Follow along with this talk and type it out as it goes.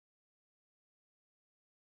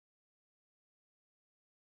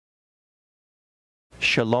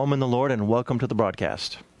Shalom in the Lord and welcome to the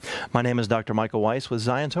broadcast. My name is Dr. Michael Weiss with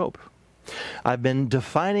Zion's Hope. I've been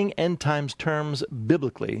defining end times terms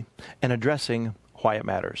biblically and addressing why it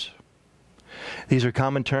matters. These are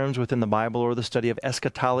common terms within the Bible or the study of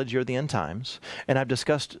eschatology or the end times, and I've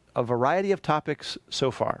discussed a variety of topics so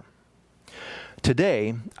far.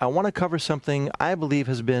 Today, I want to cover something I believe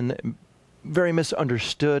has been very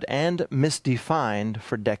misunderstood and misdefined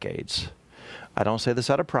for decades. I don't say this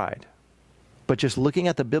out of pride. But just looking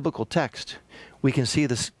at the biblical text, we can see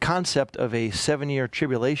this concept of a 7-year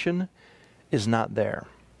tribulation is not there.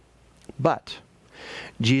 But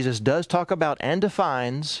Jesus does talk about and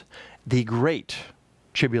defines the Great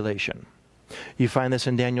Tribulation. You find this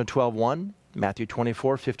in Daniel 12:1, Matthew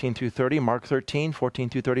 24:15 through 30, Mark 13:14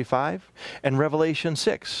 through 35, and Revelation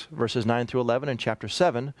 6, verses 9 through 11, and chapter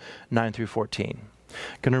 7, 9 through 14.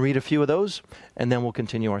 Going to read a few of those, and then we'll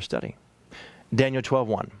continue our study. Daniel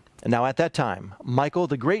 12:1. And now at that time, Michael,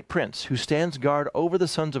 the great prince, who stands guard over the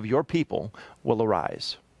sons of your people, will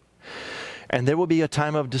arise. And there will be a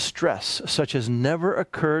time of distress, such as never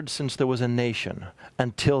occurred since there was a nation,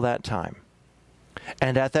 until that time.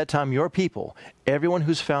 And at that time, your people, everyone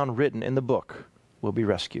who's found written in the book, will be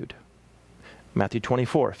rescued. Matthew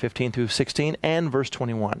 24:15 through 16, and verse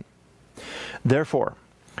 21. Therefore,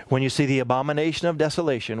 when you see the abomination of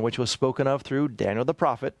desolation, which was spoken of through Daniel the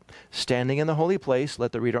prophet, standing in the holy place,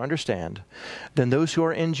 let the reader understand, then those who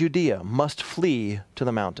are in Judea must flee to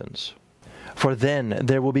the mountains. For then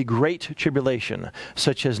there will be great tribulation,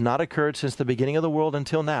 such as not occurred since the beginning of the world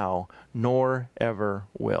until now, nor ever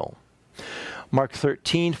will. Mark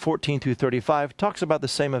 13:14 through 35 talks about the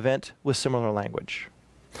same event with similar language.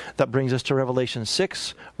 That brings us to Revelation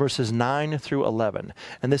 6, verses 9 through 11.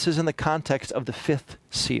 And this is in the context of the fifth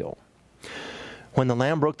seal. When the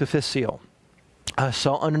Lamb broke the fifth seal, I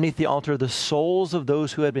saw underneath the altar the souls of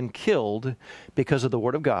those who had been killed because of the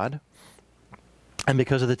word of God and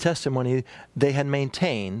because of the testimony they had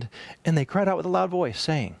maintained. And they cried out with a loud voice,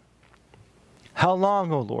 saying, How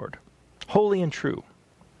long, O Lord, holy and true,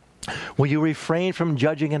 will you refrain from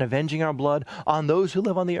judging and avenging our blood on those who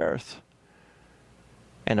live on the earth?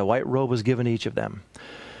 And a white robe was given to each of them.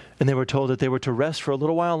 And they were told that they were to rest for a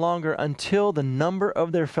little while longer until the number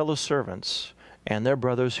of their fellow servants and their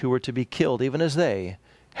brothers who were to be killed, even as they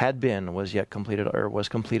had been, was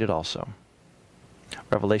completed also.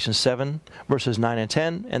 Revelation 7, verses 9 and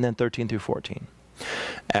 10, and then 13 through 14.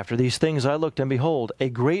 After these things I looked, and behold, a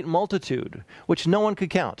great multitude, which no one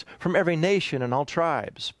could count, from every nation and all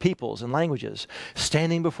tribes, peoples, and languages,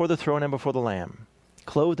 standing before the throne and before the Lamb,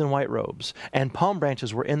 clothed in white robes, and palm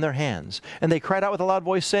branches were in their hands. And they cried out with a loud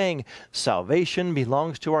voice, saying, Salvation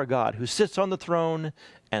belongs to our God, who sits on the throne,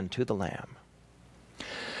 and to the Lamb.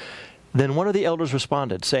 Then one of the elders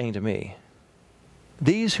responded, saying to me,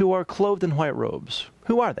 These who are clothed in white robes,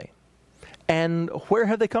 who are they? And where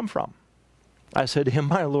have they come from? I said to him,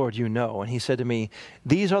 My Lord, you know. And he said to me,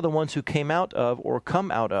 These are the ones who came out of, or come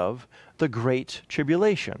out of, the Great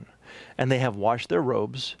Tribulation. And they have washed their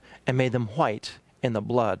robes, and made them white in the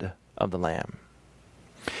blood of the Lamb.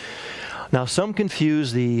 Now, some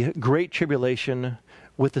confuse the Great Tribulation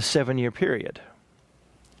with the 7-year period.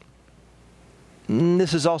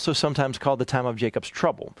 This is also sometimes called the time of Jacob's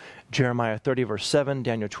trouble. Jeremiah 30, verse 7,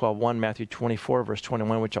 Daniel 12:1, Matthew 24, verse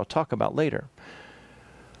 21, which I'll talk about later.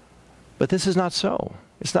 But this is not so.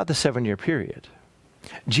 It's not the 7-year period.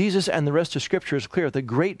 Jesus and the rest of Scripture is clear. The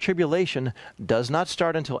Great Tribulation does not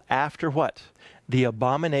start until after what? The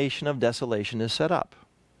abomination of desolation is set up.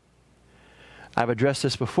 I've addressed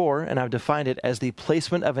this before, and I've defined it as the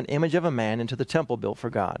placement of an image of a man into the temple built for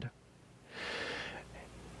God.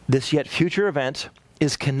 This yet future event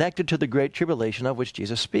is connected to the Great Tribulation of which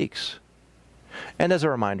Jesus speaks. And as a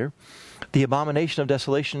reminder, the abomination of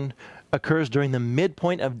desolation occurs during the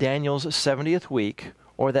midpoint of Daniel's 70th week,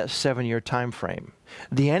 or that 7-year time frame.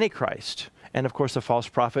 The Antichrist, and of course the false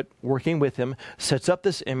prophet working with him, sets up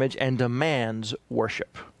this image and demands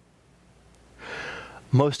worship.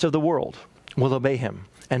 Most of the world will obey him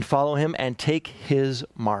and follow him and take his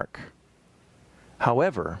mark.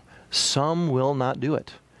 However, some will not do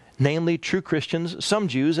it. Namely, true Christians, some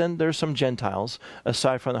Jews, and there's some Gentiles,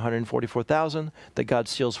 aside from the 144,000 that God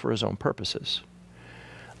seals for his own purposes.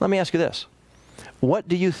 Let me ask you this. What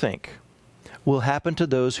do you think will happen to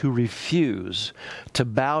those who refuse to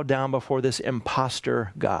bow down before this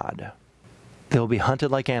imposter God? They'll be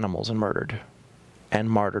hunted like animals and murdered,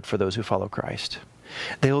 and martyred for those who follow Christ.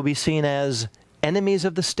 They will be seen as enemies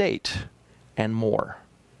of the state and more.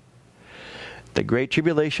 The Great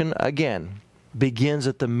Tribulation, again, begins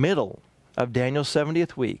at the middle of Daniel's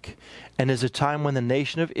 70th week and is a time when the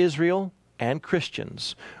nation of Israel and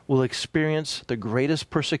Christians will experience the greatest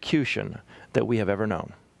persecution that we have ever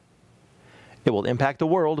known. It will impact the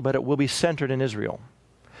world, but it will be centered in Israel.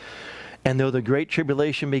 And though the Great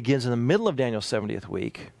Tribulation begins in the middle of Daniel's 70th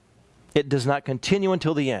week, it does not continue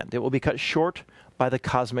until the end. It will be cut short by the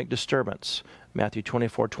cosmic disturbance. Matthew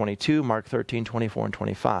 24:22, Mark 13:24 and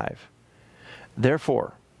 25.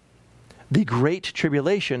 Therefore, the Great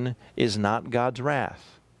Tribulation is not God's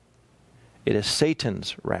wrath. It is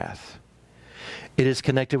Satan's wrath. It is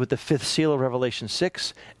connected with the fifth seal of Revelation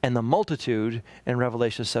 6 and the multitude in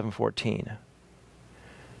Revelation 7:14.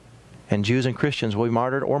 And Jews and Christians will be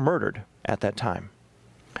martyred or murdered at that time.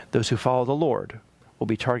 Those who follow the Lord will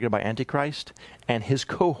be targeted by Antichrist and his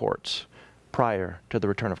cohorts prior to the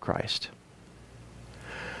return of Christ.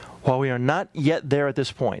 While we are not yet there at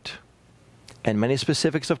this point, and many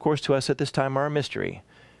specifics, of course, to us at this time are a mystery,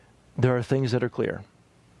 there are things that are clear.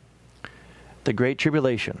 The Great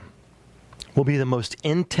Tribulation will be the most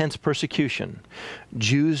intense persecution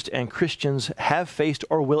Jews and Christians have faced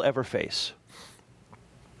or will ever face.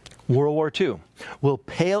 World War II will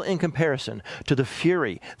pale in comparison to the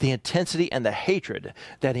fury, the intensity, and the hatred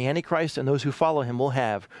that the Antichrist and those who follow him will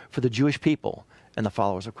have for the Jewish people and the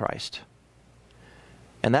followers of Christ.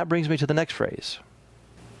 And that brings me to the next phrase,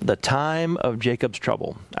 the time of Jacob's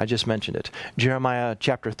trouble. I just mentioned it. Jeremiah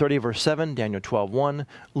chapter 30, verse 7, Daniel 12:1,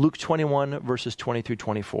 Luke 21, verses 20 through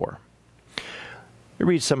 24.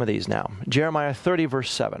 Read some of these now. Jeremiah 30,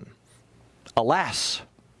 verse 7. Alas,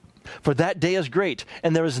 for that day is great,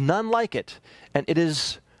 and there is none like it, and it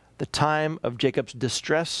is the time of Jacob's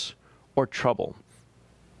distress or trouble.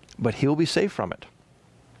 But he will be safe from it.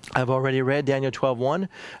 I've already read Daniel 12:1.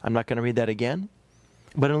 I'm not going to read that again.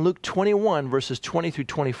 But in Luke 21, verses 20 through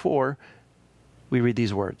 24, we read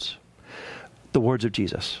these words. The words of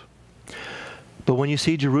Jesus. But when you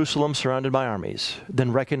see Jerusalem surrounded by armies,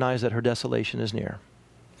 then recognize that her desolation is near.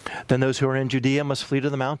 Then those who are in Judea must flee to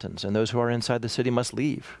the mountains, and those who are inside the city must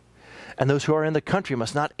leave. And those who are in the country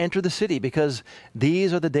must not enter the city, because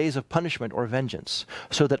these are the days of punishment or vengeance,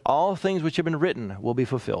 so that all things which have been written will be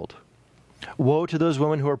fulfilled. Woe to those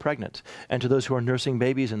women who are pregnant, and to those who are nursing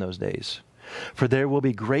babies in those days. For there will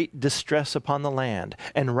be great distress upon the land,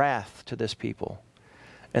 and wrath to this people.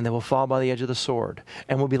 And they will fall by the edge of the sword,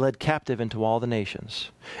 and will be led captive into all the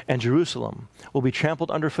nations. And Jerusalem will be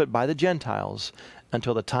trampled underfoot by the Gentiles,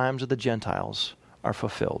 until the times of the Gentiles are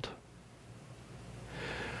fulfilled.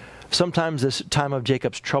 Sometimes this time of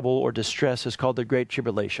Jacob's trouble or distress is called the Great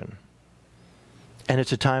Tribulation. And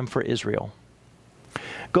it's a time for Israel.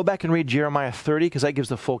 Go back and read Jeremiah 30, because that gives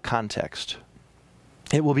the full context.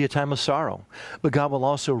 It will be a time of sorrow, but God will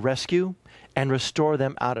also rescue and restore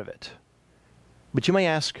them out of it. But you may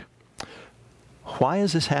ask, why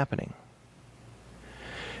is this happening?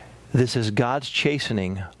 This is God's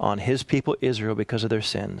chastening on his people Israel because of their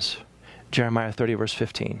sins. Jeremiah 30, verse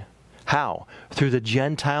 15. How? Through the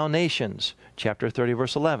Gentile nations, chapter 30,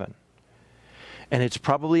 verse 11. And it's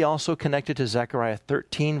probably also connected to Zechariah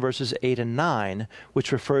 13, verses 8 and 9,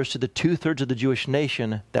 which refers to the 2/3 of the Jewish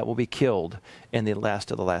nation that will be killed in the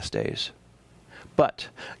last of the last days. But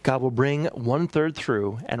God will bring 1/3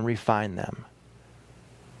 through and refine them.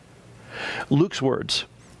 Luke's words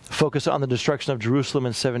focus on the destruction of Jerusalem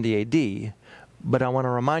in 70 AD, but I want to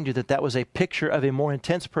remind you that that was a picture of a more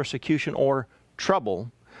intense persecution or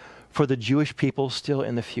trouble for the Jewish people still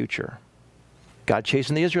in the future. God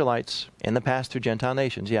chastened the Israelites in the past through Gentile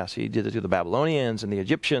nations. Yes, he did it through the Babylonians and the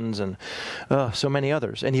Egyptians and so many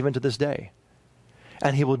others, and even to this day.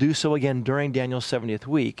 And he will do so again during Daniel's 70th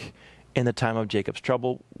week in the time of Jacob's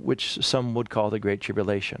trouble, which some would call the Great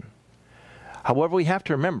Tribulation. However, we have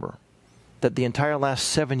to remember that the entire last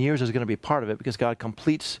 7 years is going to be part of it, because God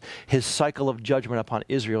completes his cycle of judgment upon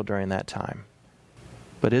Israel during that time.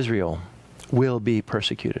 But Israel will be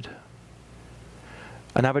persecuted.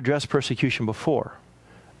 And I've addressed persecution before,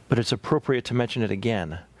 but it's appropriate to mention it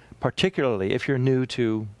again, particularly if you're new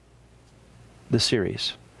to the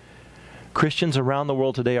series. Christians around the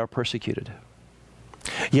world today are persecuted.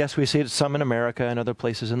 Yes, we see it some in America and other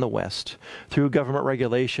places in the West, through government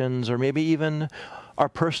regulations or maybe even our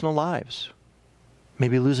personal lives.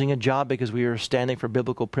 Maybe losing a job because we are standing for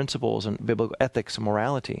biblical principles and biblical ethics and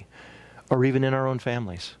morality, or even in our own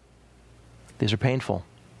families. These are painful.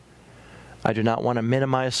 I do not want to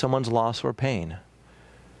minimize someone's loss or pain.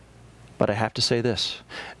 But I have to say this.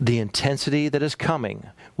 The intensity that is coming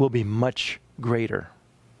will be much greater.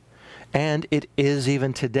 And it is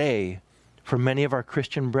even today for many of our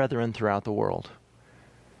Christian brethren throughout the world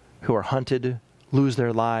who are hunted, lose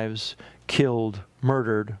their lives, killed,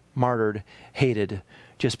 murdered, martyred, hated,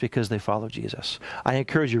 just because they follow Jesus. I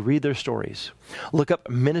encourage you, read their stories. Look up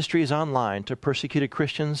ministries online to persecuted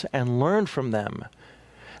Christians and learn from them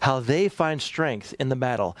how they find strength in the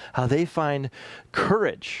battle, how they find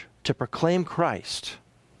courage to proclaim Christ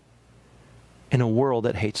in a world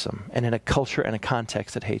that hates them and in a culture and a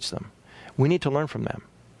context that hates them. We need to learn from them.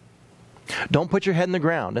 Don't put your head in the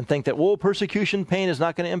ground and think that, well, persecution, pain is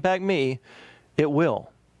not going to impact me. It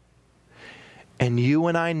will. And you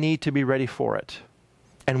and I need to be ready for it.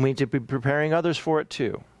 And we need to be preparing others for it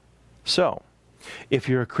too. So, if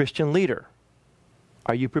you're a Christian leader,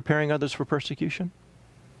 are you preparing others for persecution?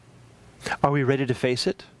 Are we ready to face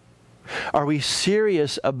it? Are we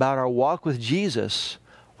serious about our walk with Jesus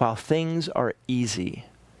while things are easy?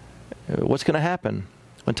 What's going to happen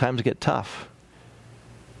when times get tough?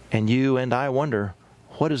 And you and I wonder,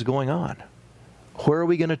 what is going on? Where are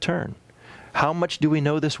we going to turn? How much do we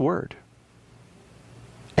know this word?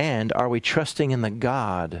 And are we trusting in the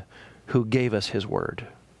God who gave us his word?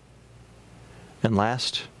 And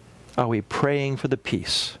last, are we praying for the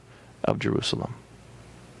peace of Jerusalem?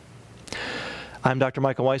 I'm Dr.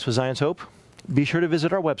 Michael Weiss with Zion's Hope. Be sure to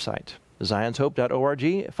visit our website,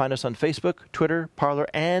 zionshope.org. Find us on Facebook, Twitter, Parler,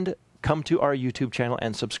 and come to our YouTube channel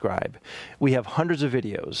and subscribe. We have hundreds of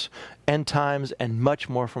videos, end times, and much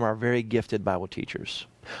more from our very gifted Bible teachers.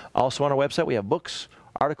 Also on our website, we have books,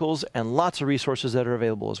 articles, and lots of resources that are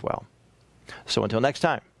available as well. So until next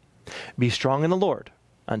time, be strong in the Lord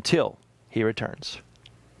until he returns.